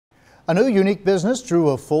A new unique business drew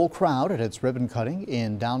a full crowd at its ribbon cutting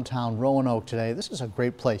in downtown Roanoke today. This is a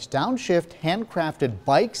great place. Downshift handcrafted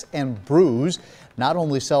bikes and brews not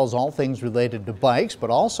only sells all things related to bikes, but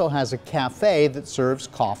also has a cafe that serves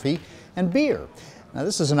coffee and beer. Now,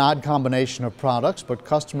 this is an odd combination of products, but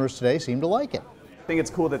customers today seem to like it. I think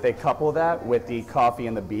it's cool that they couple that with the coffee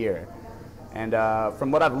and the beer. And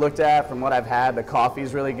from what I've looked at, from what I've had, the coffee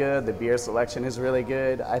is really good, the beer selection is really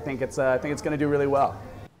good. I think it's going to do really well.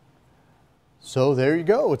 So there you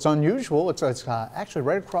go. It's unusual. It's actually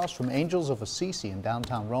right across from Angels of Assisi in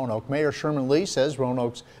downtown Roanoke. Mayor Sherman Lee says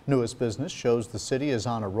Roanoke's newest business shows the city is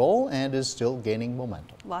on a roll and is still gaining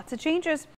momentum. Lots of changes.